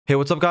Hey,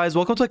 what's up guys?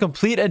 Welcome to a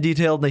complete and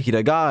detailed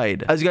Nahida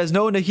guide. As you guys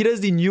know, Nahida is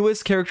the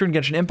newest character in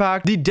Genshin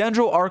Impact, the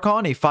Dendro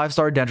Archon, a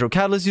 5-star Dendro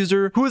Catalyst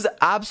user who is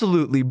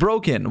absolutely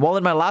broken. While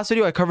in my last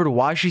video I covered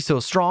why she's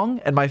so strong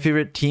and my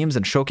favorite teams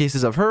and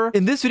showcases of her,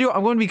 in this video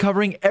I'm going to be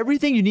covering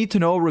everything you need to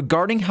know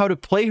regarding how to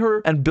play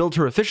her and build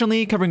her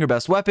efficiently, covering her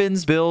best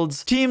weapons,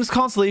 builds, teams,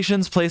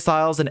 constellations,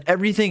 playstyles, and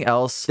everything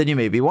else that you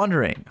may be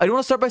wondering. I do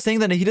want to start by saying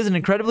that Nahida is an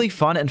incredibly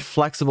fun and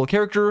flexible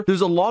character. There's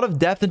a lot of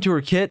depth into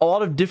her kit, a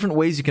lot of different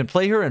ways you can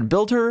play her and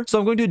build her. So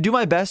I'm going to do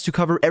my best to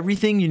cover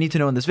everything you need to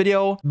know in this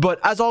video. But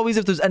as always,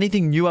 if there's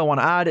anything new I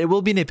want to add, it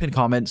will be in a pinned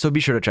comment, so be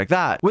sure to check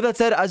that. With that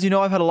said, as you know,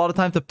 I've had a lot of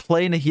time to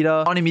play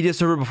Nahida on a media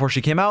server before she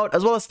came out,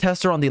 as well as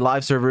test her on the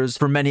live servers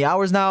for many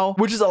hours now,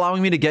 which is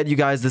allowing me to get you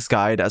guys this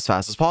guide as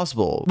fast as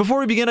possible. Before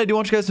we begin, I do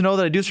want you guys to know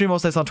that I do stream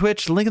most nights on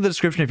Twitch, link in the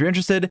description if you're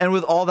interested. And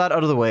with all that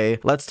out of the way,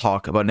 let's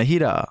talk about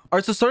Nahida.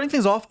 Alright, so starting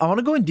things off, I want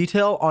to go in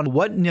detail on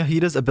what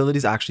Nahida's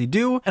abilities actually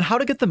do and how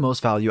to get the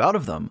most value out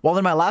of them. While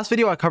in my last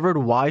video I covered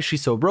why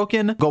she's so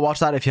broken, go watch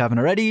that if you haven't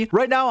already.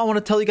 Right now I want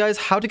to tell you guys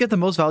how to get the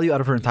most value out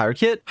of her entire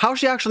kit, how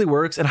she actually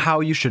works, and how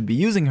you should be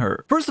using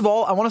her. First of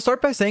all, I want to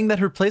start by saying that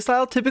her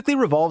playstyle typically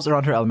revolves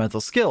around her elemental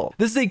skill.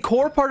 This is a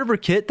core part of her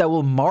kit that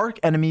will mark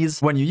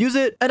enemies when you use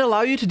it and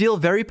allow you to deal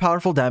very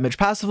powerful damage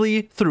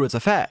passively through its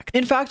effect.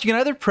 In fact, you can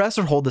either press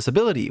or hold this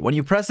ability. When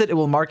you press it, it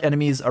will mark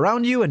enemies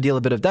around you and deal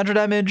a bit of Dendro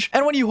damage,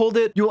 and when you hold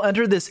it, you will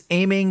enter this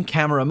aiming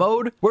camera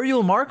mode where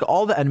you'll mark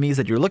all the enemies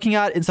that you're looking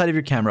at inside of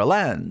your camera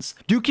lens.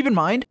 Do keep in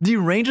mind, the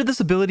range of this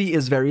ability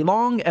is very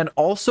long, and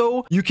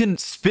also you can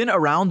spin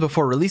around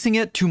before releasing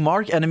it to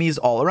mark enemies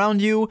all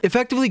around you,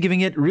 effectively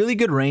giving it really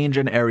good range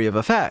and area of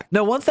effect.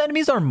 Now, once the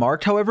enemies are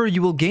marked, however,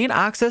 you will gain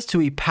access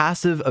to a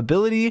passive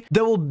ability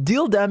that will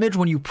deal damage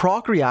when you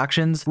proc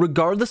reactions,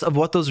 regardless of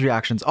what those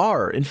reactions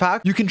are. In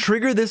fact, you can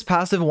trigger this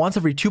passive once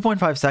every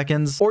 2.5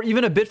 seconds, or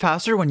even a bit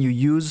faster when you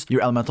use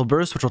your elemental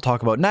burst, which we'll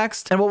talk about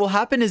next. And what will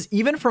happen is,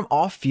 even from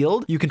off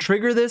field, you can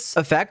trigger this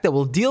effect that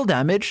will deal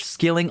damage,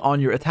 scaling on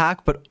your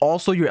attack, but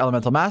also your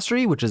elemental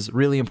mastery, which is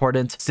really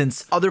important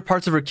since other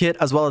parts of her kit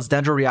as well as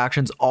Dendro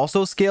reactions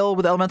also scale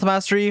with elemental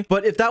mastery.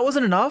 But if that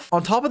wasn't enough,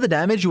 on top of the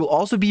damage, you will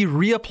also be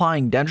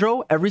reapplying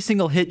Dendro. Every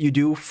single hit you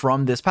do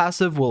from this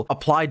passive will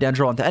apply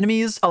Dendro onto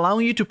enemies,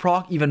 allowing you to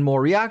proc even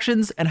more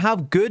reactions and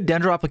have good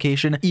Dendro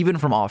application even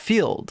from off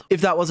field.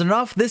 If that wasn't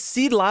enough, this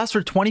seed lasts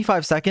for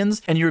 25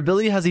 seconds and your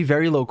ability has a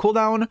very low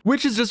cooldown,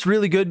 which is just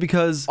really good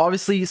because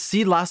obviously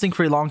seed lasting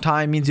for a long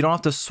time means you don't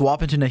have to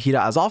swap into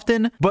Nahida as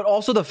often, but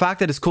also the fact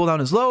that its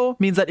cooldown is low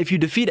means that if you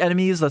defeat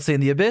enemies, let's say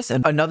in the abyss,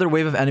 and another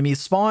wave of enemies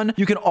spawn,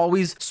 you can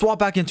always swap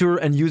back into her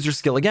and use your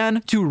skill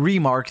again to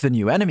remark the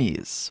new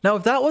enemies. Now,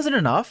 if that wasn't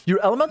enough, your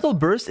elemental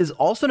burst is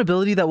also an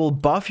ability that will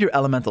buff your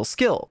elemental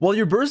skill. While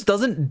your burst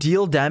doesn't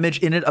deal damage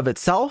in and of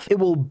itself, it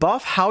will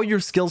buff how your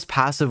skill's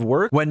passive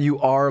work when you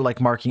are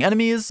like marking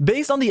enemies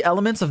based on the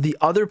elements of the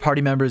other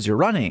party members you're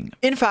running.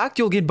 In fact,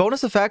 you'll get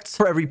bonus effects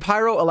for every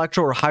pyro,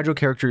 electro, or hydro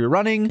character you're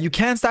running. You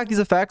can stack these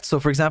effects, so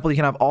for example, you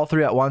can have all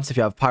three at once if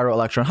you have pyro,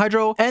 electro, and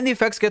hydro, and the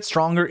effects get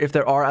stronger if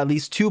there are at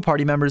least 2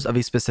 party members of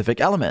a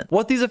specific element.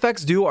 What these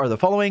effects do are the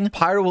following.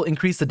 Pyro will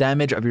increase the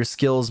damage of your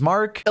skill's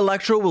mark.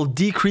 Electro will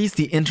decrease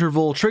the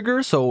interval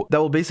trigger, so that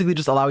will basically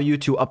just allow you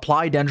to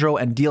apply Dendro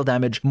and deal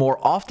damage more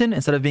often.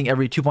 Instead of being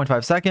every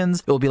 2.5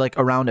 seconds, it will be like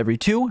around every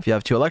 2 if you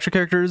have 2 electric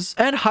characters.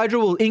 And Hydro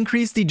will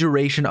increase the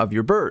duration of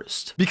your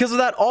burst. Because of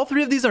that, all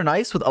 3 of these are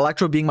nice, with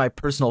Electro being my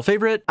personal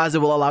favorite, as it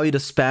will allow you to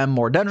spam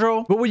more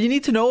Dendro. But what you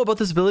need to know about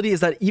this ability is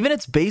that even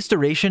its base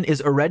duration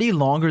is already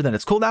longer than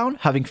its cooldown,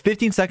 having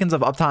 15 seconds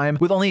of uptime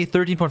with only a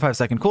 13.5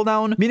 second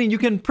cooldown, meaning you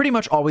can pretty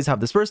much always have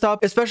this burst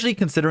up, especially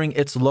considering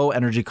its low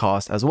energy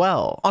cost as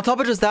well. On top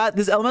of just that,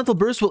 this elemental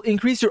burst will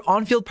increase your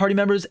on-field party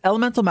members'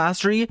 elemental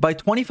mastery by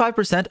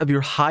 25% of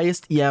your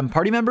highest EM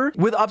party member,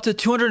 with up to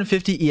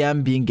 250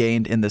 EM being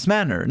gained in this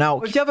manner.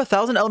 Now, if you have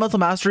 1000 elemental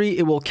mastery,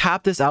 it will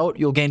cap this out.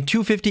 You'll gain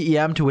 250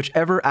 EM to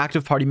whichever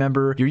active party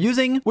member you're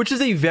using, which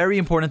is a very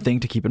important thing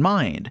to keep in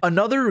mind.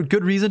 Another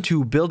good reason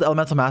to build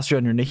elemental mastery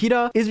on your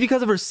Nahida is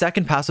because of her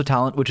second passive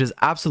talent, which is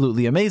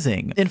absolutely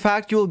amazing. In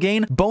fact, you will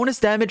gain bonus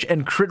damage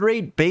and crit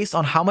rate based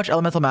on how much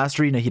elemental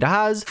mastery Nahida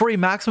has, for a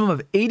maximum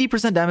of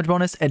 80% damage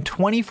bonus and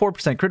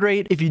 24% crit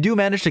rate if you do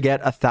manage to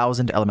get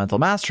 1000 elemental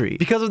mastery.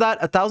 Because of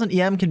that, 1000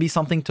 EM can be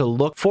something to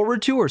look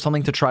forward to or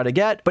something to try to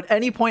get, but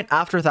any point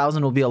after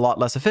 1000 will be a lot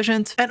less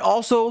efficient. And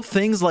also,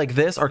 things like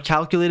this are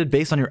calculated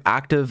based on your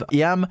active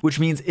EM, which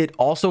means it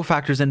also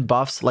factors in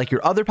buffs like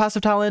your other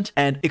passive talent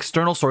and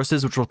external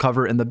sources, which we'll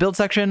cover in the build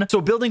section.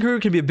 So building her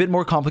can be a bit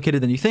more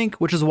complicated than you think,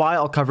 which is why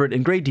I'll cover it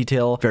in great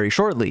detail very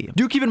shortly.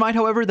 Do keep in mind,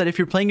 however, that if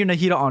you're playing your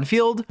Nahida on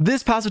field,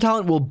 this passive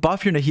talent will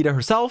buff your Nahida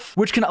herself,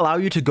 which can allow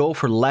you to go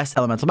for less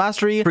elemental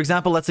mastery. For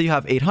example, let's say you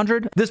have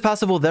 800. This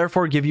passive will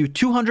therefore give you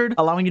 200,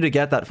 allowing you to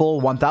get that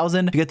full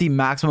 1000 to get the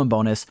maximum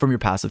bonus from your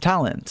passive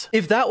talent.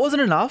 If that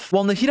wasn't enough,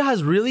 while Nahida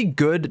has really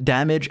good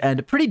damage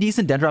and pretty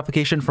decent Dendro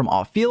application from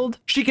off field,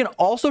 she can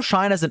also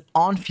shine as an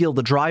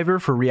on-field driver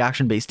for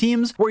reaction-based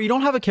teams where you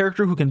don't have a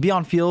character who can be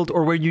on field,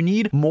 or where you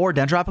need more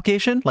Dendro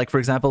application, like for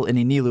example in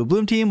a Nilou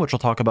Bloom team, which we'll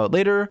talk about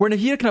later, where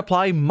Nahida can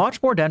apply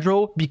much more Dendro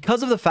Dendro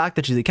because of the fact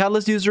that she's a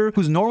Catalyst user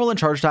whose normal and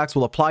charge attacks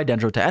will apply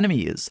Dendro to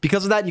enemies.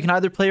 Because of that, you can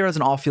either play her as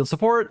an off-field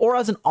support or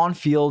as an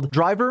on-field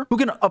driver who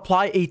can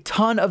apply a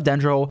ton of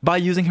Dendro by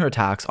using her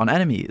attacks on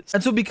enemies.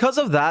 And so because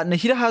of that,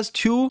 Nahida has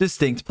two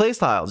distinct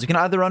playstyles. You can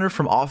either run her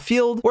from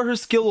off-field, where her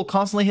skill will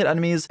constantly hit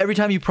enemies every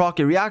time you proc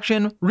a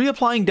reaction,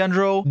 reapplying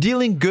Dendro,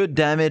 dealing good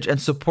damage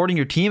and supporting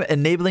your team,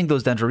 enabling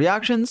those Dendro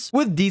reactions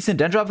with decent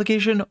Dendro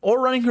application,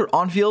 or running her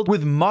on-field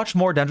with much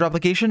more Dendro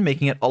application,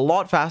 making it a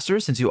lot faster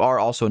since you are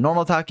also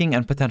normal attacking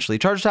and potentially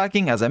charge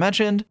attacking, as I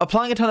mentioned,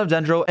 applying a ton of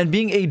Dendro and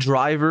being a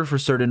driver for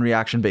certain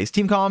reaction-based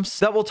team comps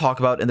that we'll talk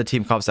about in the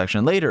team comp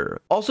section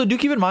later. Also, do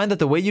keep in mind that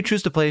the way you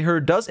choose to play her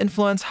does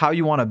influence how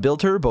you want to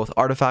build her, both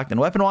artifact and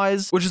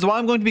weapon-wise, which is why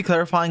I'm going to be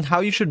clarifying how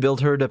you should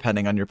build her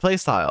depending on your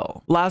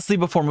playstyle. Lastly,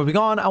 before moving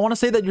on, I want to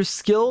say that your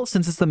skill,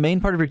 since it's the main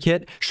part of your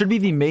kit, should be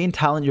the main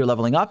talent you're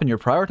leveling up and you're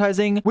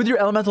prioritizing, with your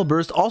elemental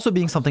burst also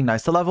being something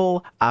nice to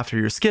level after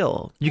your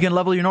skill. You can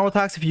level your normal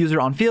attacks if you use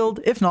her on field,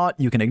 if not,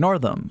 you can ignore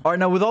them. Alright,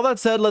 now with all that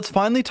said, let's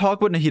finally talk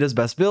about Nahida's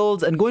best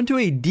builds and go into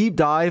a deep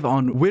dive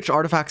on which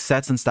artifact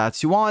sets and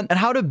stats you want and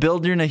how to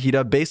build your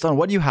Nahida based on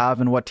what you have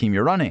and what team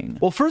you're running.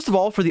 Well, first of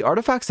all, for the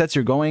artifact sets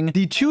you're going,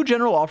 the two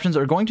general options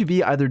are going to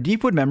be either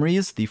Deepwood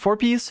Memories, the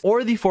 4-piece,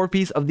 or the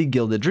 4-piece of the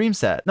Gilded Dream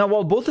set. Now,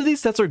 while both of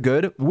these sets are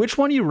good, which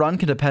one you run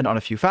can depend on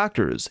a few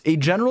factors. A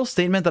general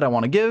statement that I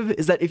want to give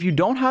is that if you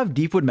don't have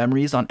Deepwood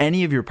Memories on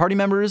any of your party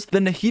members,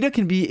 then Nahida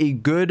can be a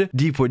good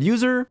Deepwood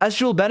user, as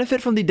she will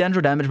benefit from the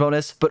Dendro damage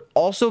bonus, but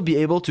also be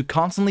able to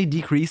constantly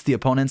decrease the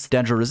opponent's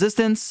Dendro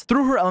resistance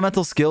through her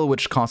elemental skill,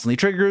 which constantly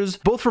triggers,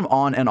 both from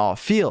on and off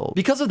field.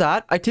 Because of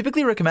that, I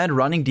typically recommend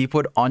running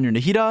Deepwood on your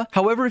Nahida.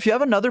 However, if you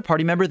have another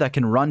party member that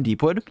can run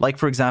Deepwood, like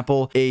for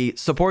example, a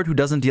support who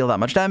doesn't deal that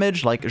much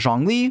damage, like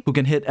Zhongli, who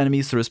can hit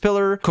enemies through his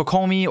pillar,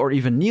 Kokomi, or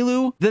even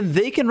Nilou, then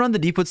they can run the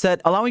Deepwood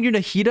set, allowing your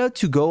Nahida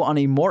to go on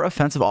a more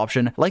offensive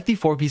option like the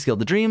 4-piece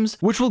Gilded Dreams,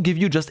 which will give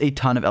you just a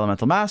ton of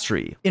elemental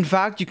mastery. In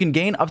fact, you can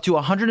gain up to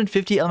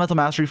 150 elemental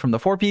mastery from the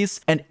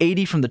 4-piece and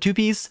 80 from the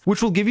 2-piece,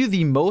 which will give you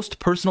the most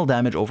personal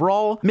damage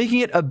overall, making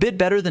it a bit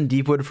better than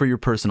Deepwood for your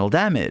personal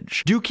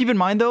damage. Do keep in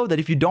mind though that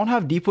if you don't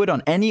have Deepwood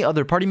on any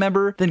other party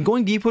member, then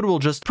going Deepwood will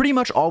just pretty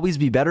much always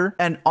be better,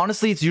 and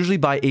honestly it's usually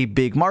by a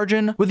big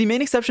margin, with the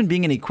main exception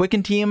being in a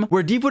Quicken team,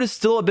 where Deepwood is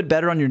still a bit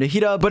better on your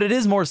Nahida, but it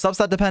is more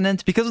substat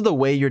dependent because of the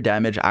way your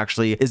damage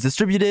actually is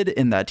distributed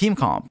in that team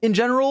comp. In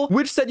general,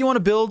 which set you want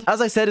to build,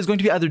 as I said, is going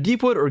to be either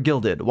Deepwood or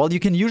Gilded. While you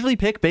can usually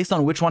pick based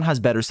on which one has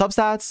better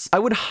substats, I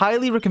would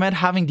highly recommend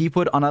having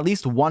Deepwood on at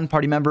least one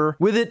party member,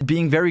 with it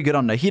being very good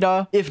on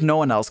Nahida if no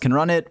one else can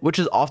run it, which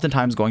is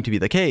oftentimes going to be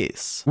the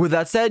case. With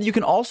that said, you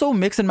can also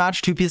mix and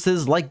match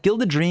 2-pieces like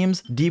Gilded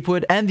Dreams,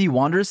 Deepwood, and the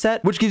Wanderer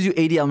set, which gives you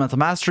 80 elemental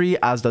mastery,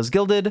 as does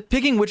Gilded,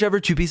 picking whichever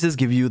 2-pieces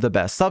give you the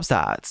best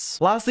substats.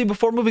 Lastly,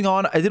 before moving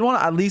on, I did want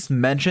to at least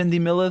mention the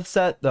Millith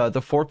set, the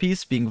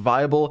 4-piece being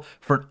viable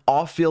for an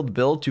off-field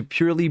build to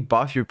purely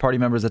buff your party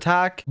member's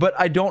attack, but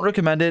I don't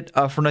recommend it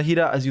for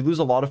Nahida as you lose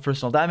a lot of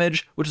personal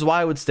damage, which is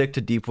why I would stick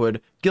to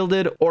Deepwood,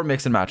 Gilded, or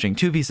mix and matching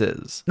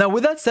 2-pieces. Now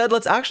with that said,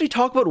 let's actually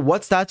talk about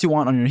what stats you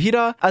want on your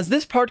Nahida, as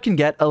this part can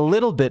get a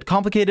little bit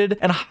complicated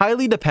and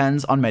highly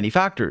depends on many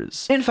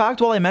factors. In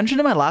fact, while I mentioned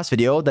in my last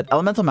video that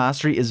elemental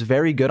mastery is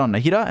very good on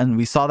Nahida, and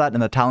we saw that in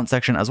the talent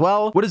section as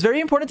well, what is very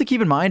important to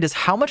keep in mind is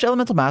how much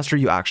elemental mastery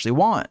you actually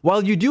want.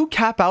 While you do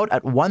cap out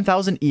at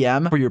 1000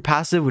 EM for your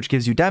passive, which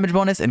gives you damage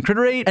bonus and crit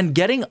rate, and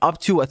getting up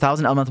to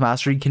 1000 elemental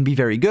mastery can be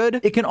very good,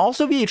 it can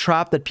also be a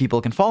trap that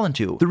people can fall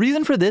into. The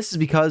reason for this is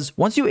because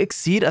once you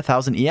exceed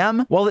 1000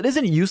 EM, while it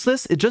isn't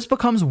useless, it just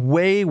becomes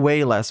way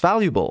less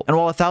valuable. And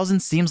while 1000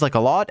 seems like a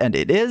lot, and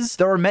it is,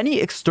 there are many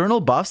external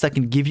buffs that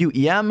can give you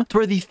EM to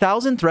where the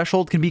 1000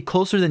 threshold can be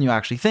closer than you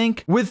actually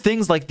think, with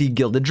things like the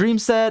Gilded Dream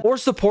set, or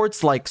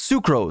supports like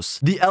Sucrose,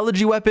 the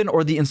Elegy weapon,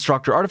 or the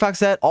Instructor artifact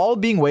set, all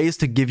being ways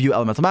to give you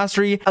elemental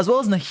mastery, as well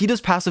as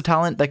Nahida's passive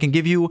talent that can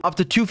give you up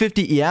to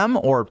 250 EM,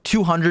 or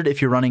 200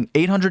 if you're running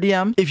 800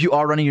 EM, if you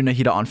are running your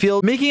Nahida on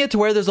field, making it to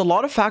where there's a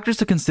lot of factors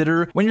to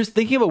consider when you're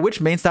thinking about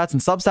which main stats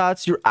and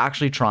substats you're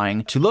actually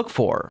trying to look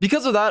for.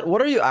 Because of that,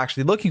 what are you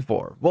actually looking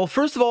for? Well,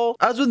 first of all,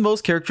 as with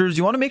most characters,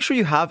 you want to make sure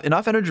you have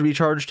enough energy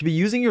recharge to be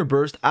using your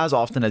burst as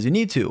often as you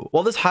need to.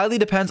 While this highly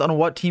depends on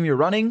what team you're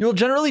running, you'll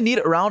generally need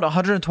around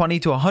 120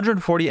 to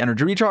 140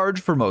 energy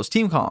recharge for most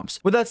team comps.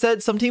 With that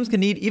said, some teams can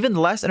need even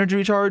less energy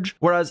recharge,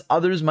 whereas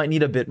others might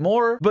need a bit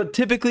more, but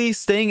typically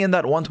staying in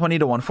that 120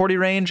 to 140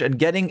 range and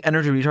getting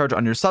energy recharge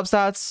on your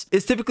substats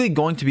is typically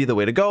going to be the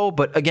way to go,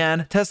 but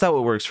again, test out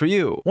what works for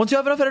you. Once you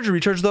have enough energy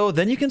recharge though,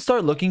 then you can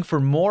start looking for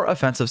more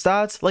offensive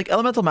stats like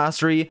elemental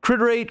mastery, crit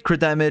rate, crit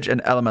damage,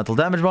 and elemental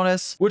damage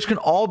bonus, which can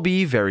all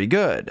be very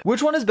good.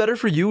 Which one is better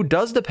for you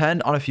does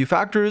depend on a few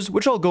factors,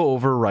 which I'll go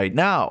over right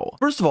now.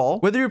 First of all,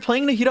 whether you're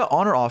playing Nahida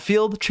on or off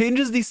field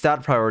changes the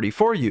stat priority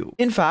for you.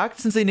 In fact,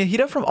 since a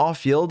Nahida from off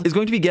field is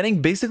going to be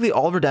getting basically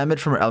all of her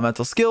damage from her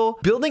elemental skill,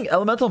 building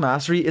elemental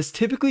mastery is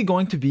typically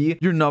going to be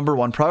your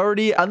 #1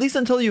 priority, at least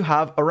until you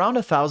have around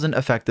 1000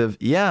 effective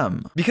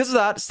EM. Because of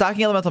that,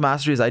 stacking elemental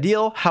mastery is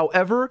ideal.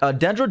 However,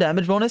 Dendro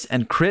damage bonus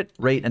and crit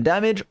rate and and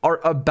damage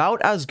are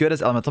about as good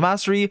as Elemental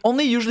Mastery,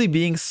 only usually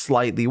being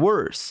slightly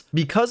worse.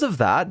 Because of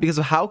that, because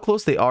of how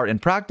close they are in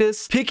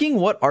practice, picking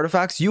what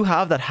artifacts you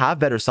have that have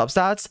better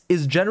substats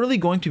is generally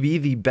going to be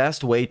the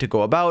best way to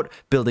go about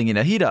building a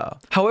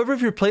Nahida. However,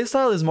 if your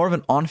playstyle is more of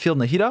an on-field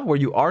Nahida where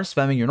you are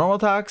spamming your normal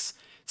attacks,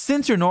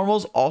 since your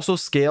normals also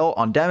scale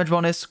on damage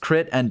bonus,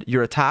 crit, and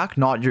your attack,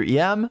 not your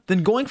EM,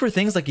 then going for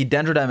things like a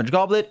Dendro damage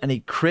goblet and a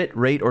crit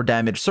rate or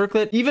damage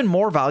circlet even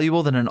more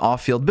valuable than an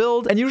off-field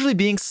build, and usually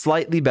being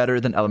slightly better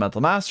than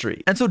Elemental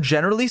Mastery. And so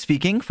generally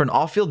speaking, for an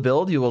off-field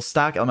build, you will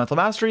stack Elemental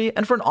Mastery,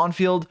 and for an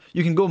on-field,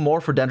 you can go more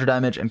for Dendro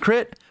damage and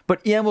crit,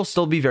 but EM will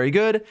still be very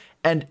good.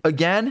 And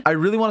again, I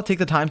really want to take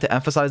the time to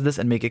emphasize this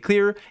and make it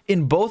clear,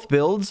 in both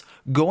builds,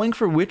 going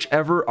for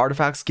whichever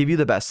artifacts give you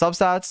the best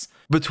substats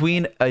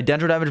between a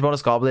Dendro damage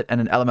bonus goblet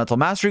and an Elemental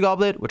Mastery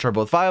goblet, which are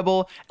both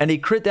viable, and a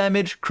crit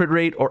damage, crit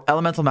rate, or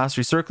Elemental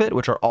Mastery circlet,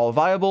 which are all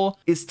viable,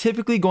 is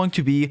typically going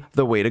to be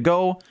the way to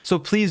go. So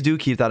please do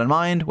keep that in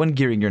mind when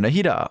gearing your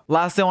Nahida.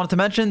 Lastly, I wanted to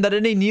mention that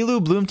in a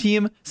Nilou Bloom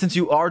team, since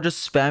you are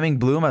just spamming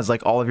Bloom as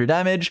like all of your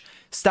damage,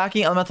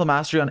 stacking Elemental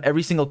Mastery on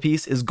every single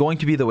piece is going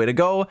to be the way to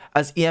go,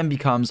 as EM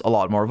becomes a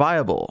lot more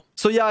viable.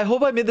 So yeah, I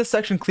hope I made this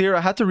section clear.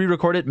 I had to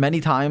re-record it many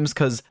times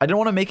because I didn't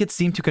want to make it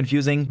seem too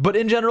confusing. But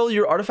in general,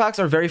 your artifacts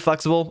are very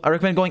flexible. I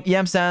recommend going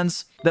EM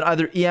Sands, then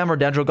either EM or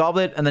Dendro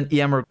Goblet, and then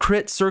EM or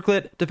Crit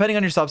Circlet, depending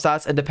on your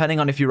substats and depending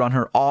on if you run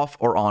her off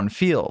or on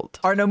field.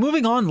 Alright, now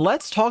moving on,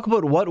 let's talk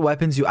about what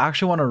weapons you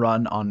actually want to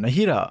run on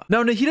Nahida.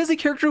 Now, Nahida is a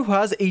character who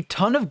has a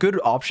ton of good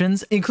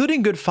options,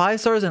 including good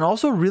 5-stars and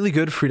also really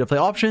good free-to-play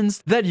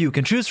options that you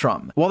can choose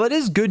from. While that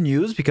is good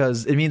news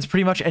because it means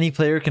pretty much any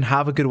player can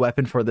have a good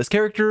weapon for this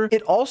character,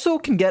 it also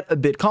can get a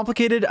bit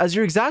complicated as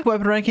your exact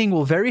weapon ranking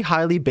will vary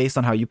highly based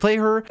on how you play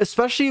her,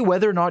 especially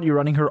whether or not you're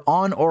running her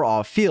on or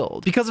off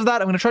field. Because of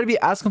that, I'm going to try to be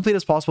as complete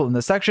as possible in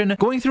this section,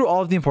 going through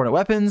all of the important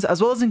weapons,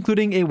 as well as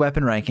including a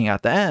weapon ranking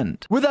at the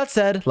end. With that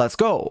said, let's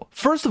go.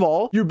 First of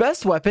all, your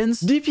best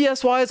weapons,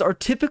 DPS wise, are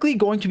typically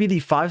going to be the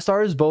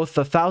 5-stars, both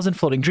the 1000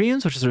 Floating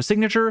Dreams, which is her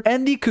signature,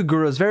 and the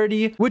Kagura's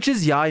Verity, which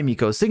is Yae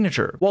Miko's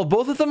signature. While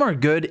both of them are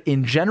good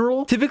in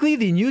general, typically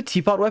the new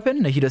Teapot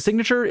weapon, Nahida's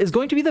signature, is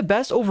going to be the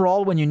best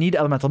overall when you need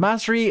Elemental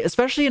Mastery,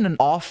 especially in an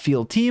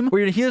off-field team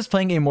where your Nahida is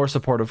playing a more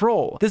supportive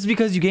role. This is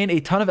because you gain a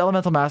ton of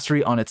Elemental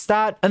Mastery on its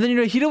stat, and then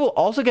your Nahida will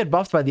also get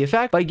buffed by the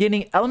effect by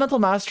gaining Elemental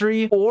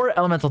Mastery or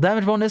Elemental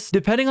Damage bonus,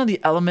 depending on the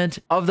element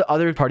of the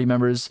other party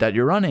members that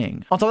you're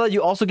running. On top of that,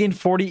 you also gain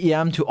 40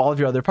 EM to all of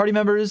your other party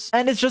members,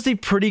 and it's just a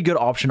pretty good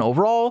option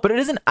overall, but it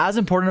isn't as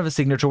important of a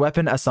signature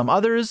weapon as some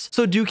others,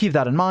 so do keep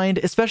that in mind,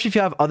 especially if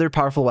you have other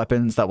powerful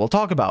weapons that we'll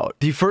talk about.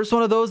 The first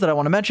one of those that I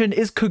want to mention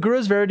is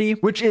Kagura's Verity,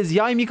 which is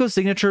Yae Miko's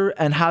signature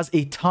and has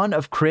a ton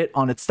of crit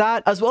on its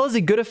stat, as well as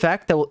a good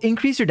effect that will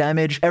increase your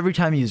damage every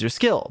time you use your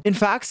skill. In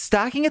fact,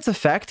 stacking its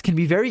effect can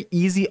be very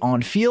easy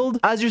on field,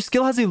 as your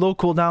skill has a low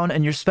cooldown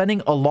and you're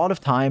spending a lot of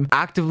time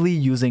actively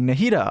using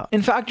Nahida.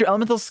 In fact, your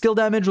elemental skill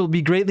damage will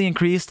be greatly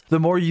increased the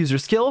more you use your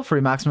skill for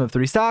a maximum of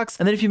 3 stacks,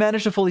 and then if you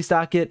manage to fully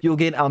stack it, you'll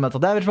gain elemental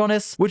damage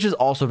bonus, which is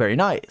also very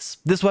nice.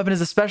 This weapon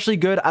is especially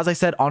good, as I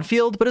said, on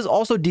field, but is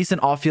also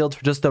decent off field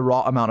for just the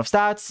raw amount of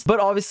stats, but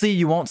obviously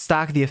you won't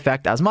stack the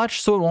effect as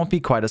much, so it won't be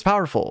quite as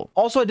powerful.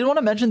 Also, I did want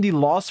to mention the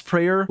Lost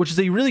Prayer, which is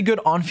a really good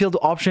on-field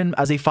option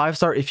as a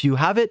 5-star if you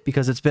have it,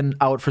 because it's been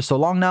out for so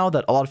long now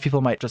that a lot of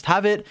people might just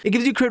have it. It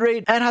gives you crit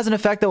rate and has an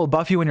effect that will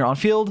buff you when you're on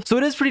field, so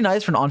it is pretty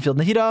nice for an on-field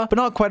Nahida, but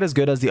not quite as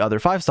good as the other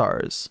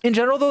 5-stars. In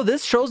general though,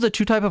 this shows the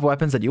 2 type of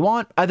weapons that you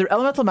want, either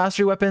elemental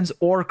mastery weapons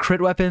or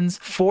crit weapons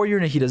for your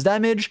Nahida's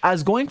damage,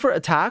 as going for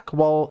attack,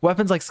 while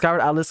weapons like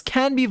Skyward Atlas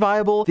can be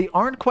viable, they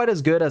aren't quite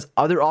as good as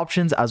other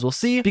options, as we'll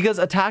see, because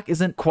attack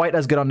isn't quite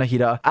as good on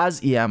Nahida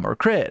as EM or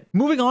crit.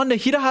 Moving on,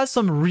 Nahida has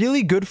some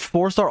really good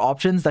 4-star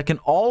options that can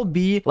all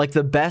be like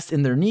the best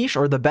in their niche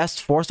or the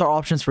best 4-star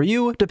options for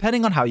you,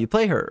 depending on how you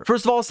play her.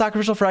 First of all,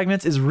 Sacrificial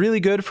Fragments is really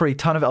good for a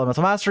ton of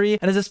elemental mastery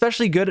and is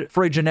especially good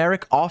for a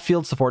generic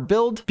off-field support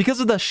build because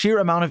of the sheer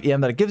amount of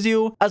EM that it gives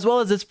you, as well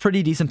as its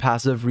pretty decent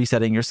passive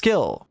resetting your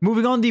skill.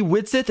 Moving on, the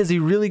Widsith is a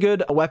really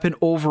good weapon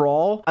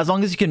overall, as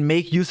long as you can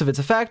make use of its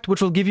effect,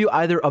 which will give you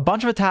either a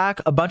bunch of attack,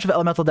 a bunch of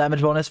elemental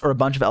damage bonus, or a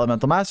bunch of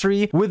elemental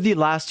mastery, with the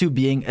last 2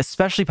 being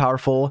especially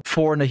powerful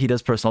for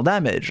Nahida's personal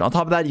damage. On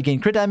top of that, you gain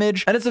crit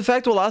damage, and its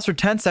effect will last for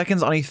 10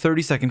 seconds on a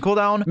 30-second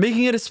cooldown,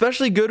 making it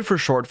especially good for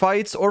short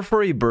fights or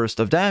for a burst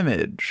of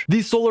damage.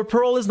 The Solar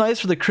Pearl is nice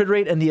for the crit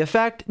rate and the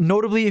effect,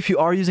 notably if you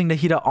are using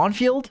Nahida on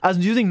field, as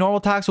using normal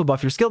attacks will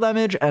buff your skill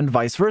damage and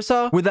vice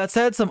versa. With that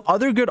said, some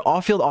other good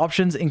off-field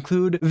options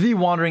include the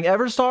Wandering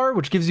Everstar,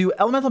 which gives you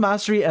elemental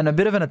mastery and a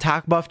bit of an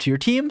attack buff to your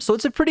team, so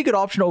it's a pretty good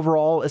option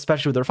overall,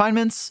 especially with the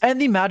refinements. And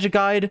the Magic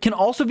Guide can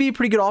also be a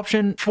pretty good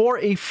option for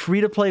a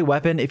free-to-play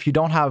weapon if you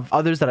don't have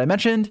others that I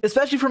mentioned,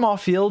 especially from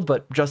off-field, field,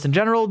 but just in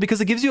general, because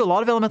it gives you a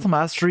lot of elemental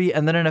mastery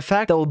and then an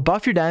effect that will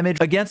buff your damage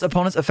against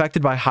opponents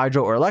affected by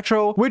Hydro or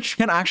Electro, which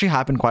can actually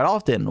happen quite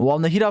often. While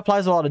Nahida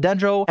applies a lot of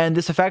Dendro, and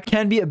this effect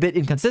can be a bit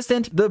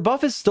inconsistent, the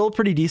buff is still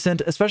pretty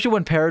decent, especially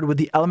when paired with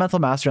the elemental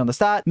mastery on the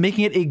stat,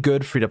 making it a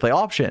good free-to-play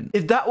option.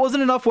 If that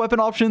wasn't enough weapon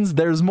options,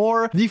 there's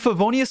more. The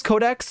Favonius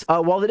Codex,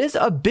 while it is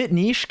a bit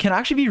niche, can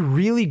actually be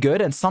really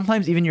good and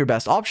sometimes even your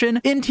best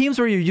option in teams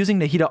where you're using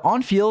Nahida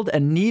on field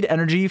and need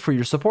energy for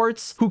your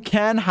supports who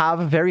can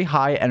have very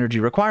high energy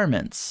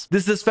requirements.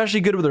 This is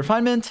especially good with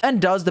refinement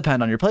and does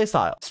depend on your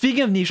playstyle.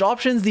 Speaking of niche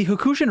options, the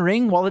Hakushin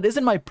Ring, while it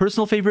isn't my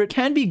personal favorite,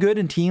 can be good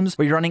in teams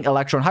where you're running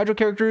Electro and Hydro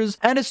characters,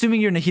 and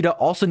assuming your Nahida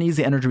also needs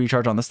the energy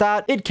recharge on the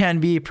stat, it can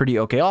be a pretty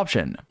okay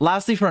option.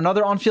 Lastly, for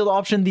another on-field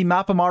option, the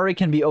Mapamare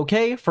can be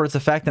okay for its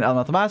effect and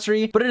elemental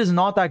mastery, but it is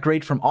not that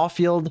great from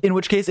off-field, in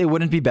which case it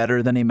wouldn't be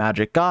better than a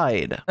magic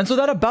guide. And so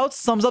that about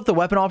sums up the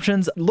weapon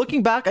options.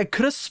 Looking back, I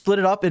could have split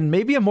it up in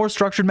maybe a more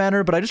structured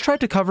manner, but I just tried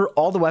to cover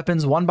all the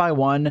weapons one by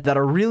one that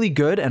are really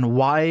good and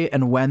why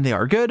and when they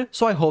are good,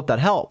 so I hope that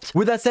helped.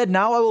 With that said,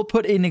 now I will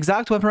put an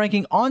exact weapon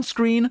ranking on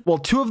screen, well,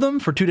 2 of them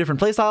for 2 different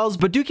playstyles,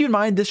 but do keep in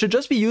mind this should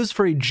just be used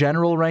for a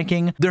general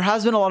ranking. There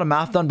has been a lot of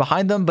math done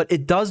behind them, but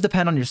it does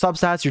depend on your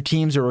substats, your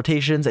teams, your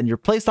rotations, and your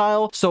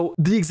playstyle, so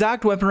the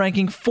exact weapon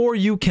ranking for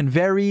you can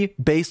vary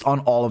based on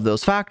all of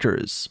those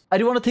factors. I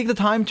do want to take the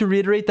time to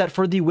reiterate that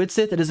for the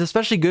Witsith, it is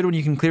especially good when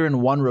you can clear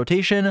in one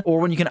rotation or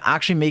when you can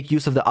actually make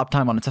use of the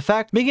uptime on its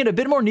effect, making it a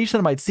bit more niche than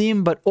it might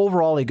seem, but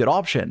overall a good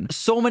option.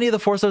 So many of the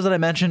 4 stars that I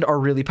mentioned are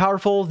really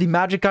powerful. The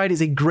Magic Guide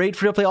is a great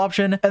free-to-play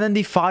option, and then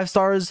the 5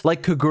 stars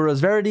like Kagura's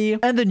Verity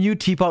and the new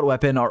Teapot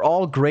weapon are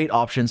all great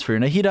options for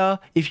your Nahida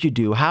if you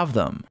do have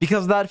them.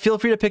 Because of that, feel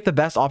free to pick the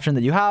best option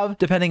that you have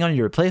depending on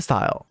your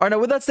playstyle. Alright, now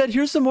with that said,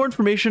 here's some more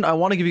information I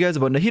want to give you guys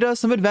about Nahida,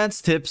 some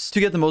advanced tips to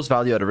get the most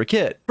value out of her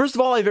kit. First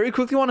of all, I very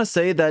quickly want to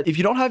say that if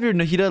you don't have your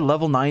Nahida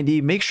level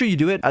 90, make sure you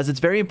do it, as it's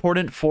very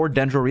important for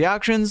Dendro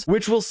reactions,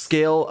 which will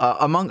scale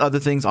among other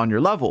things on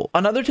your level.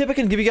 Another tip I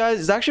can give you guys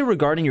is actually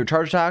regarding your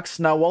charge attacks.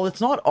 Now, while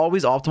it's not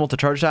always optimal to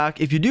charge attack,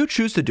 if you do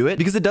choose to do it,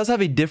 because it does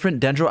have a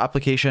different Dendro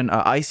application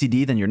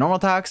ICD than your normal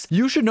attacks,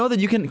 you should know that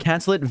you can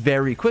cancel it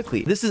very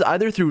quickly. This is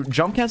either through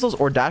jump cancels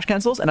or dash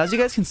cancels, and as you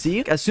guys can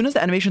see, as soon as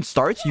the animation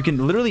starts, you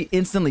can literally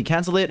instantly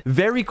cancel it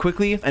very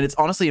quickly, and it's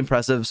honestly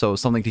impressive, so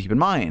something to keep in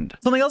mind.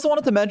 Something else I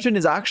wanted to mention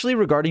is actually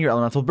regarding your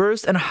elemental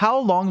burst and how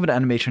long of an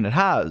animation it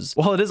has.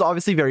 While it is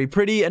obviously very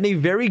pretty and a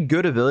very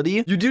good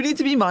ability, you do need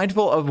to be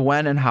mindful of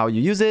when and how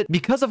you use it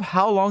because of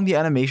how long the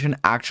animation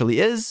actually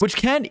is, which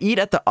can eat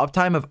at the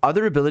uptime of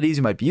other abilities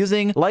you might be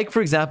using, like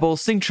for example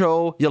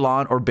Xingqiu,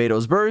 Yelan, or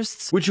Beto's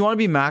bursts, which you want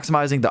to be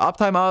maximizing the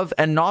uptime of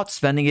and not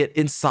spending it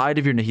inside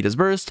of your Nahida's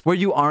burst where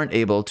you aren't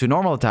able to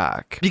normal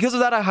attack. Because of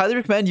that, I highly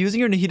recommend using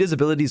your Nahida's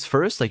abilities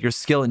first, like your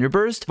skill and your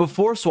burst,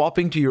 before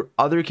swapping to your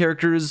other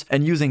characters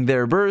and using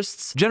their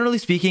bursts, generally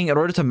speaking, in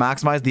order to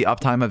maximize the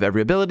uptime of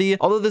every ability,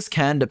 although this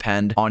can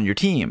depend on your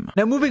team.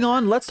 Now moving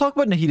on, let's talk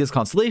about Nahida's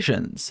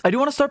Constellations. I do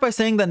want to start by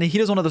saying that Nahida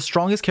is one of the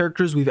strongest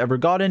characters we've ever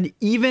gotten,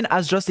 even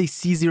as just a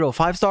C0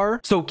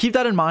 5-star, so keep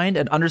that in mind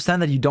and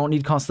understand that you don't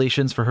need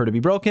Constellations for her to be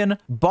broken,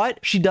 but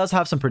she does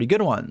have some pretty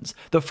good ones.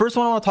 The first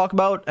one I want to talk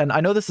about, and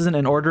I know this isn't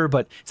in order,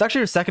 but it's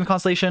actually her second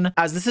Constellation,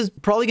 as this is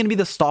probably going to be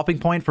the stopping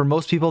point for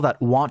most people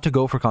that want to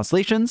go for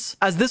Constellations,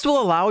 as this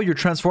will allow your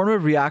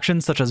transformative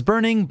reactions such as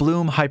Burning,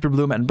 Bloom, Hyper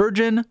Bloom, and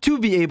Burgeon to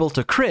be able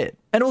to crit,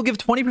 and it will give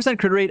 20%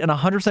 crit rate and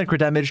 100% crit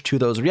damage to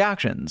those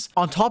reactions.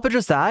 On top of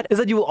just that is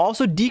that you will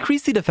also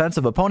decrease the defense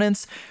of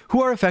opponents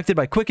who are affected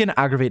by Quicken,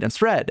 Aggravate, and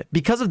Spread.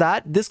 Because of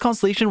that, this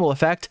Constellation will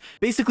affect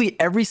basically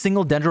every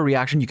single Dendro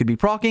reaction you could be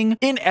proccing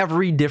in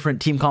every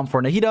different team comp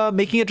for Nahida,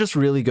 making it just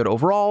really good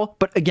overall,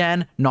 but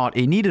again, not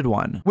a needed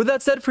one. With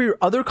that said, for your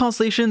other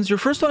Constellations, your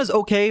first one is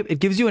okay. It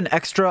gives you an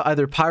extra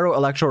either Pyro,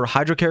 Electro, or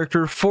Hydro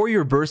character for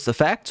your burst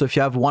effect. So if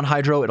you have 1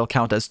 Hydro, it'll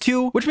count as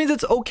 2, which means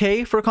it's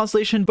okay for a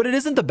Constellation, but it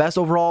isn't the best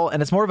overall,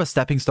 and it's more of a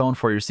stepping stone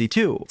for your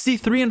C2.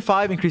 C3 and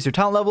 5 increase your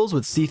talent levels,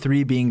 with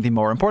C3 being the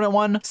more important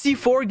one.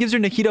 C4 gives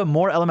your Nahida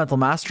more elemental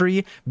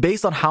mastery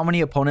based on how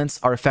many opponents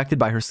are affected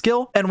by her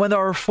skill, and when there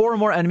are 4 or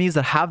more enemies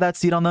that have that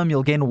seed on them,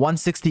 you'll gain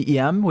 160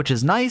 EM, which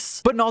is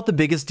nice, but not the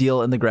biggest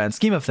deal in the grand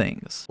scheme of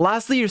things.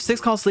 Lastly, your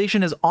 6th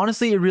Constellation is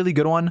honestly a really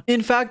good one.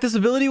 In fact, this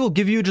ability will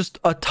give you just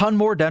a ton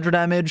more Dendro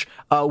damage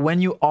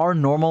when you are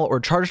normal or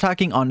charge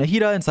attacking on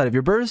Nahida inside of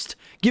your burst,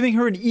 giving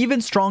her an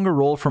even stronger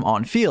role from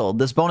on field.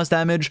 This bonus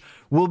damage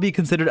will be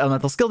considered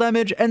elemental skill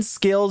damage and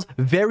scales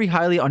very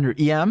highly on your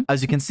EM,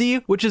 as you can see,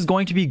 which is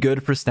going to be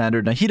good for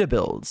standard Nahida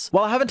builds.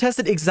 While I haven't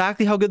tested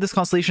exactly how good this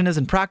Constellation is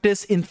in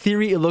practice, in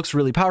theory it looks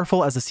really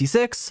powerful as a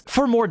C6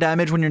 for more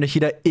damage when your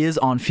Nahida is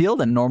on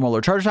field and normal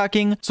or charge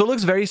attacking, so it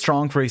looks very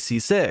strong for a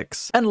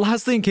C6. And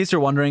lastly, in case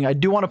you're wondering, I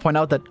do want to point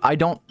out that I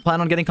don't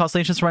plan on getting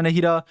Constellations for my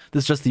Nahida.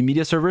 This is just the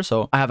media server,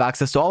 so I have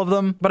access to all of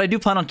them, but I do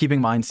plan on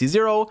keeping mine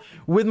C0,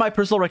 with my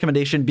personal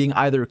recommendation being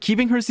either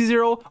keeping her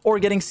C0 or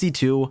getting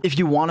C2 if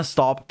you want to start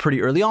stop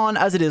pretty early on,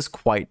 as it is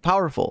quite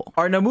powerful.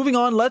 Alright, now moving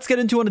on, let's get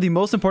into one of the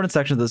most important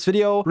sections of this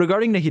video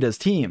regarding Nahida's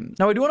team.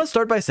 Now I do want to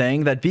start by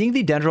saying that being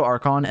the Dendro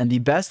Archon and the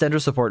best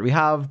Dendro support we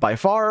have by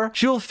far,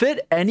 she will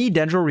fit any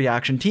Dendro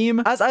reaction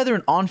team as either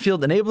an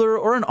on-field enabler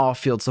or an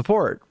off-field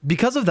support.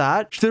 Because of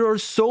that, there are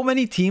so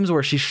many teams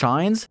where she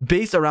shines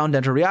based around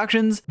Dendro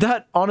reactions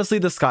that honestly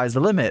the sky's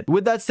the limit.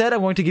 With that said, I'm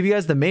going to give you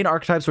guys the main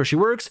archetypes where she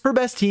works, her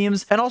best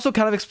teams, and also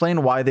kind of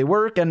explain why they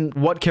work and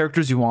what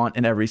characters you want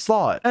in every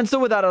slot. And so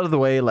with that out of the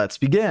way, let's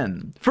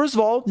begin. First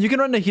of all, you can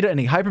run Nahida in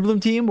a Hyperbloom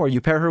team where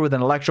you pair her with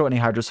an Electro and a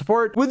Hydro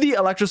support, with the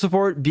Electro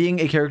support being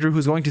a character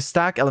who's going to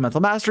stack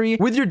Elemental Mastery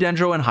with your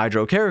Dendro and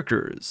Hydro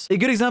characters. A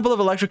good example of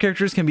Electro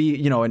characters can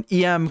be, an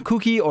EM,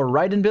 Kuki, or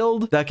Raiden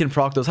build that can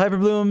proc those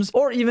Hyperblooms,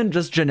 or even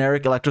just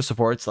generic Electro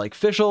supports like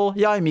Fischl,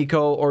 Yai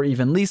Miko, or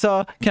even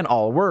Lisa can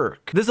all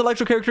work. This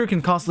Electro character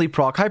can constantly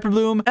proc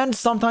Hyperbloom and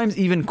sometimes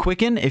even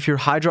quicken if your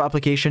Hydro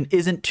application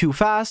isn't too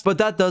fast, but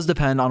that does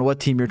depend on what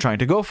team you're trying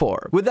to go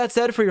for. With that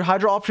said, for your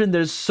Hydro option,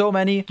 there's so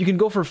many. You can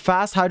go for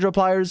fast Hydro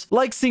appliers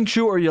like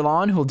Xingqiu or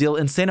Yulan, who will deal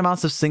insane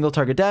amounts of single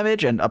target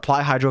damage and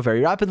apply Hydro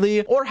very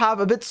rapidly, or have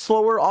a bit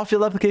slower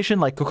off-field application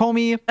like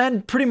Kokomi,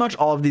 and pretty much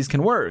all of these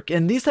can work.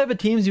 In these type of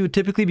teams, you would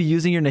typically be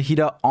using your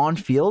Nahida on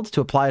field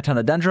to apply a ton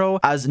of Dendro,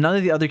 as none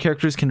of the other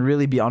characters can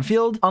really be on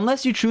field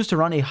unless you choose to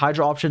run a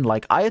Hydro option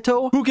like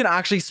Ayato, who can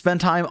actually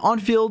spend time on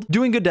field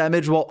doing good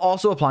damage while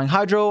also applying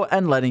Hydro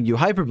and letting you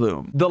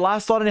Hyperbloom. The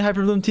last slot in a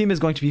Hyperbloom team is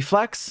going to be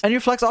Flex, and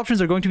your Flex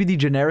options are going to be the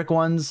generic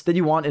ones that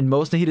you want in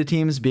most Nahida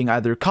teams, being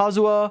either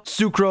Kazuha,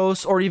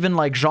 Sucrose, or even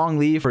like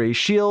Zhongli for a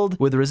shield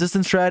with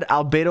resistance shred,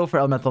 Albedo for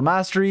elemental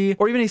mastery,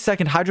 or even a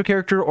second Hydro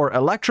character or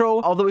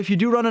Electro. Although if you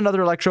do run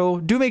another Electro,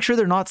 do make sure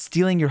they're not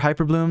stealing your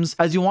Hyperblooms,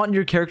 as you want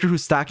your character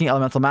who's stacking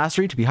elemental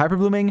mastery to be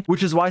Hyperblooming,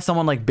 which is why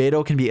someone like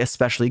Beidou can be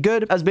especially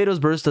good, as Beidou's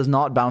burst does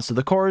not bounce to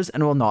the cores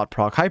and will not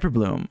proc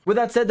Hyperbloom. With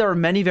that said, there are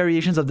many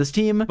variations of this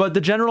team, but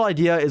the general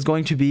idea is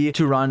going to be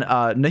to run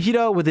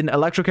Nahida with an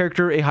Electro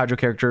character, a Hydro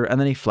character, and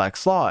then a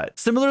Flex slot.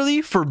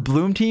 Similarly, for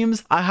Bloom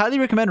teams, I highly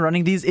recommend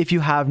running these if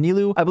you have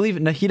Nilou. I believe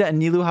Nahida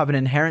and Nilou have an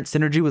inherent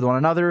synergy with one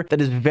another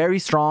that is very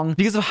strong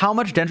because of how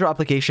much Dendro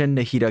application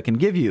Nahida can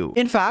give you.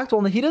 In fact,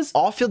 while Nahida's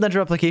off-field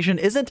Dendro application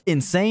isn't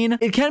insane,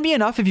 it can be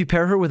enough if you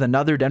pair her with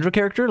another Dendro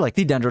character like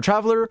the Dendro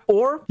Traveler,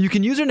 or you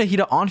can use your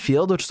Nahida on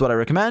field, which is what I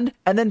recommend,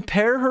 and then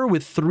pair her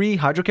with 3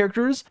 Hydro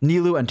characters,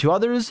 Nilou and 2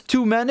 others,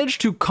 to manage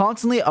to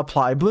constantly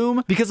apply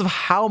Bloom because of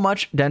how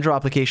much Dendro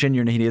application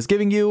your Nahida is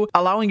giving you,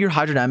 allowing your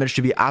Hydro damage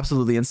to be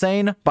absolutely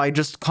insane by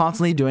just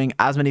constantly doing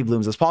as many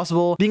Blooms as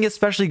possible, being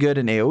especially good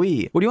in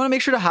AoE. What you want to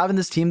make sure to have in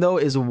this team though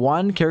is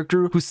one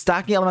character who's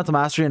stacking Elemental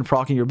Mastery and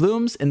proccing your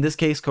Blooms, in this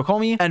case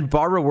Kokomi, and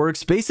Barbara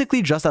works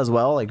basically just as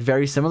well, like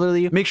very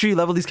similarly. Make sure you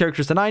level these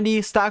characters to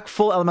 90, stack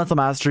full Elemental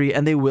Mastery,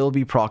 and they will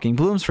be proccing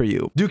Blooms for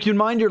you. Do keep in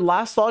mind your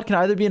last slot can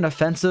either be an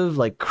offensive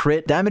like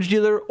crit damage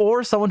dealer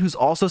or someone who's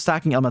also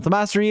stacking Elemental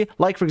Mastery,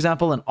 like for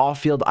example an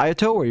off-field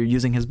Ayato where you're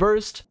using his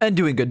burst and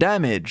doing good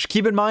damage.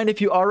 Keep in mind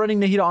if you are running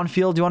Nahida on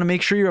field, you want to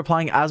make sure you're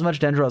applying as much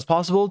Dendro as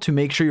possible to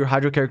make sure your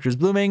Hydro character is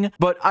blooming,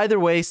 but either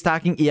way,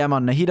 stacking EM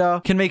on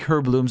Nahida can make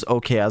her blooms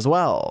okay as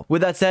well.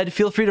 With that said,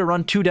 feel free to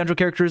run 2 Dendro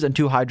characters and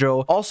 2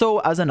 Hydro also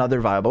as another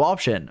viable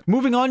option.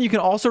 Moving on, you can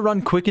also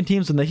run Quicken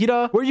teams with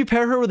Nahida where you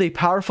pair her with a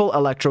powerful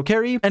Electro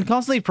carry and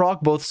constantly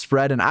proc both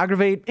spread and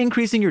aggravate,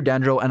 increasing your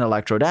Dendro and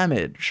Electro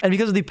damage. And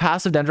because of the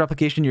passive Dendro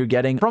application you're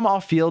getting from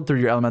off field through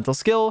your elemental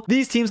skill,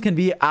 these teams can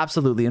be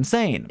absolutely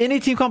insane. In a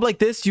team comp like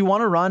this, you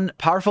want to run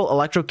powerful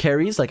Electro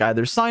carries like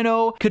either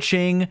Sino,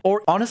 Keqing,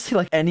 or honestly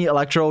like any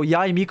Electro.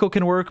 Yai Miko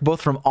can work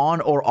both from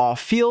on or off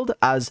field,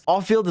 as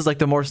off field is like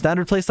the more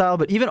standard playstyle,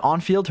 but even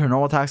on field her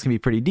normal attacks can be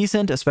pretty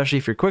decent, especially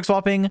if you're quick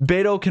swapping.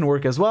 Beidou can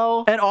work as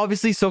well, and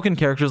obviously so can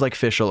characters like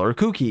Fischl or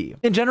Kuki.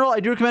 In general, I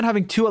do recommend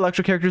having 2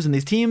 Electro characters in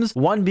these teams,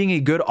 one being a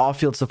good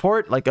off-field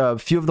support like a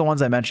few of the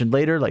ones I mentioned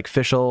later like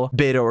Fischl,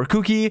 Beidou, or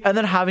Kuki, and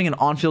then having an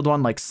on-field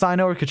one like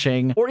Sino or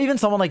Keqing, or even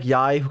someone like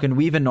Yai who can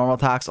weave in normal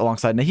attacks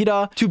alongside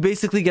Nahida to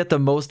basically get the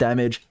most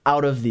damage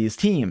out of these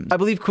teams. I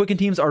believe Quicken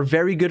teams are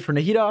very good for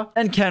Nahida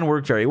and can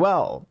work very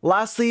well.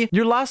 Lastly,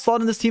 your last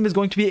slot in this team is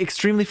going to be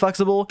extremely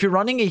flexible. If you're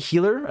running a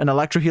healer, an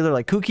Electro healer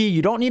like Kuki,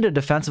 you don't need a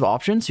defensive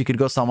option, so you could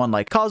go someone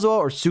like Kazuha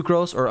or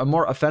Sucrose or a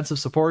more offensive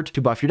support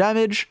to buff your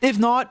damage. If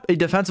not, a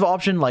defensive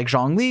option like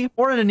Zhongli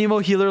or an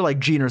Anemo healer like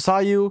Jin or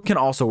Sayu can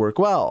also work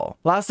well.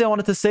 Lastly, I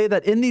wanted to say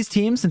that in these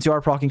teams, since you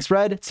are proccing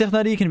spread,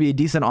 Cirnari can be a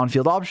decent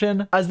on-field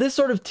option, as this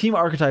sort of team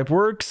archetype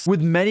works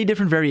with many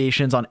different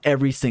variations on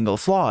every single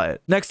slot.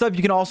 Next up,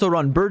 you can also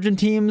run Burgeon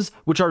teams,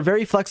 which are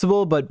very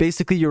flexible, but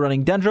basically you're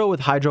running Dendro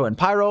with Hydro and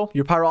Pyro,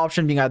 your Pyro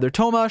option being either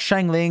Toma,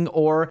 Shangling,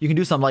 or you can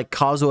do some like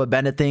Kazuha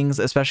Bennett things,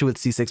 especially with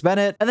C6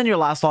 Bennett, and then your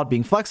last slot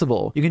being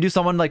flexible. You can do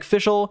someone like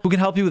Fischl, who can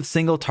help you with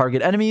single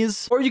target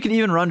enemies, or you can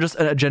even run just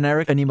a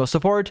generic Anemo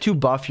support to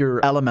buff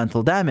your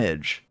elemental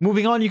damage.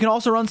 Moving on, you can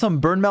also run some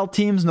Burn Melt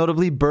teams,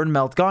 notably Burn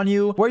Melt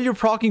Ganyu, where you're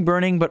proccing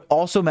burning, but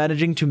also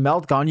managing to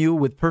melt Ganyu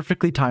with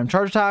perfectly timed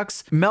charge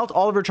attacks, melt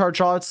all of her charge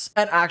shots,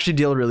 and actually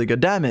deal really good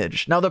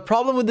damage. Now, the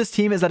problem with this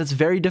team is that it's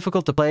very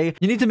difficult to play.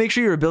 You need to make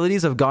sure your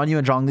abilities of Ganyu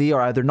and Zhongli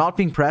are either not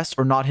being pressed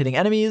fast or not hitting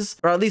enemies,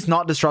 or at least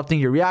not disrupting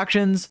your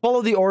reactions.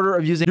 Follow the order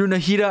of using your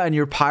Nahida and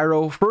your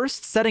Pyro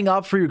first, setting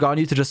up for your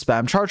Ganyu to just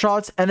spam charge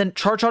shots, and then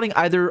charge shotting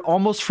either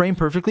almost frame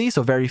perfectly,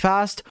 so very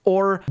fast,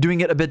 or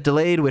doing it a bit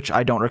delayed, which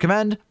I don't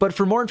recommend. But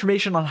for more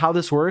information on how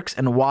this works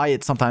and why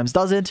it sometimes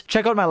doesn't,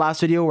 check out my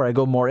last video where I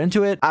go more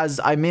into it, as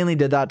I mainly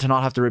did that to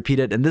not have to repeat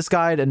it in this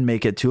guide and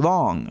make it too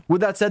long.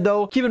 With that said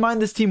though, keep in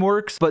mind this team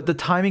works, but the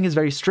timing is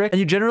very strict, and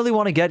you generally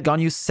want to get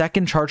Ganyu's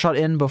second charge shot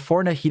in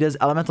before Nahida's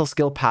elemental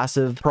skill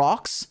passive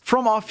procs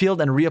from off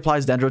field and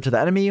reapplies Dendro to the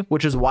enemy,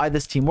 which is why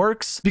this team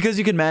works, because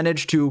you can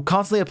manage to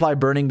constantly apply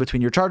burning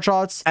between your charge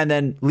shots and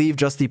then leave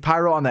just the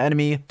Pyro on the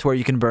enemy to where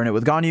you can burn it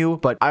with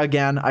Ganyu. But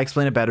again, I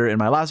explain it better in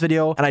my last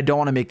video, and I don't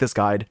want to make this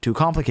guide too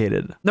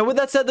complicated. Now with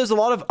that said, there's a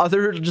lot of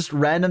other just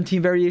random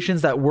team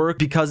variations that work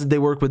because they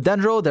work with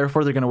Dendro,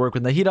 therefore they're going to work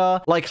with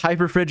Nahida, like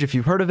Hyper Fridge if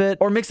you've heard of it,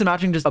 or mix and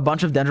matching just a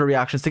bunch of Dendro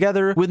reactions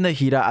together with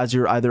Nahida as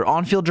your either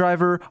on-field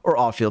driver or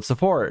off-field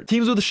support.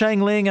 Teams with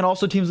Shangling and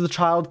also teams with the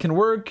Child can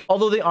work,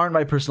 although they aren't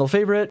my personal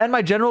favorite, and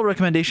my general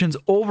recommendations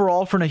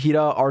overall for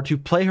Nahida are to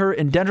play her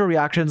in Dendro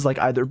reactions like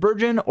either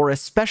Burgeon or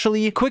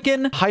especially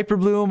Quicken, Hyper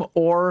Bloom,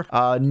 or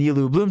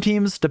Nilou Bloom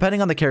teams,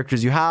 depending on the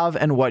characters you have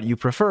and what you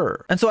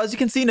prefer. And so as you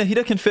can see,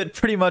 Nahida can fit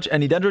pretty much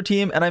any Dendro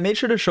team, and I made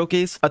sure to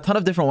showcase a ton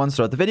of different ones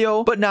throughout the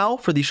video. But now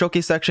for the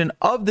showcase section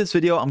of this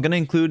video, I'm going to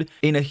include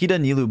a Nahida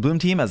Nilou Bloom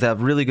team, as they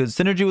have really good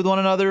synergy with one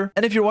another.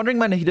 And if you're wondering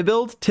my Nahida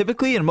build,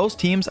 typically in most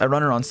teams I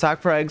run her on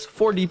sack frags,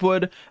 4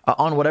 Deepwood,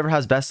 on whatever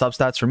has best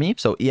substats for me,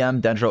 so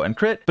EM, Dendro, and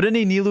crit. But in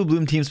a Nilou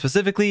Bloom team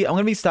specifically, I'm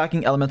going to be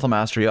stacking elemental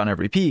mastery on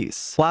every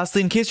piece.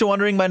 Lastly, in case you're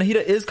wondering, my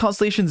Nahida is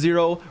Constellation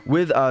 0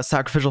 with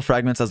sacrificial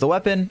fragments as the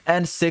weapon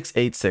and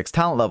 686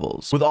 talent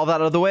levels. With all that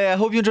out of the way, I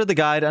hope you enjoyed the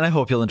guide, and I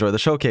hope you'll enjoy the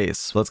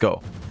showcase. Let's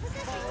go.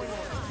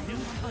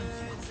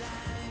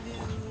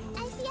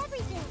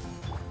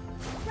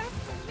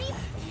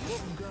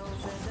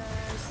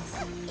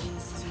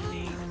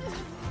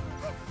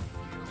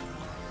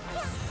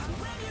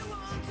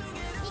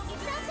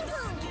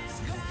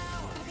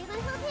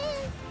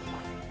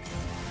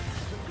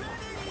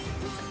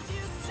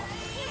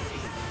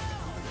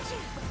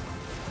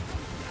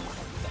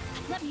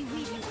 Let me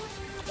read you.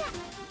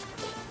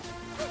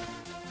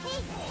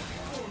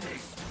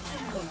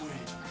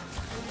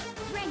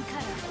 Rain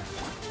cutter.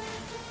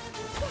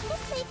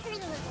 This may hurt a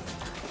little.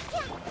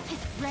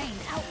 Its rain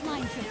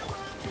outlines it.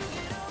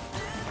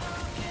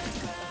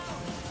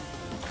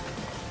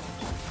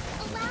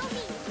 Allow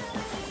me.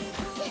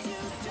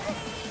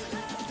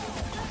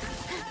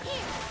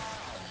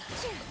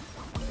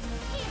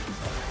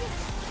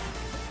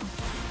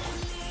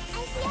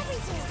 I see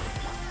everything.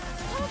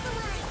 Hold the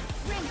line.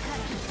 Rain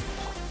cutter.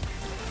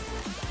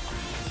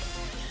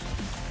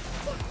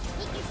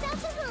 Make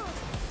yourself a home.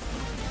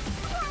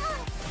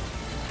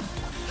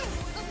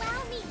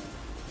 Allow me.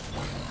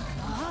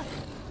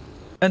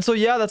 And so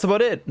yeah, that's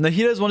about it.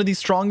 Nahida is one of the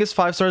strongest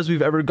 5 stars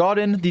we've ever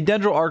gotten. The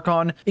Dendro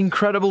Archon,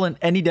 incredible in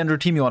any Dendro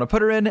team you want to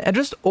put her in. And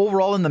just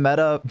overall in the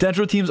meta,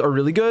 Dendro teams are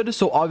really good.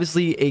 So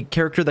obviously a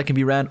character that can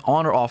be ran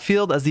on or off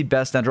field as the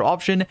best Dendro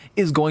option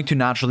is going to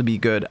naturally be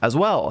good as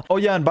well. Oh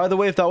yeah, and by the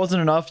way, if that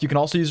wasn't enough, you can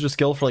also use your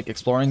skill for like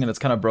exploring, and it's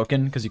kind of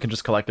broken because you can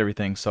just collect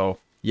everything. So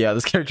yeah,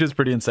 this character is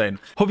pretty insane.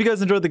 Hope you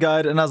guys enjoyed the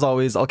guide, and as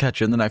always, I'll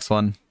catch you in the next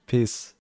one. Peace.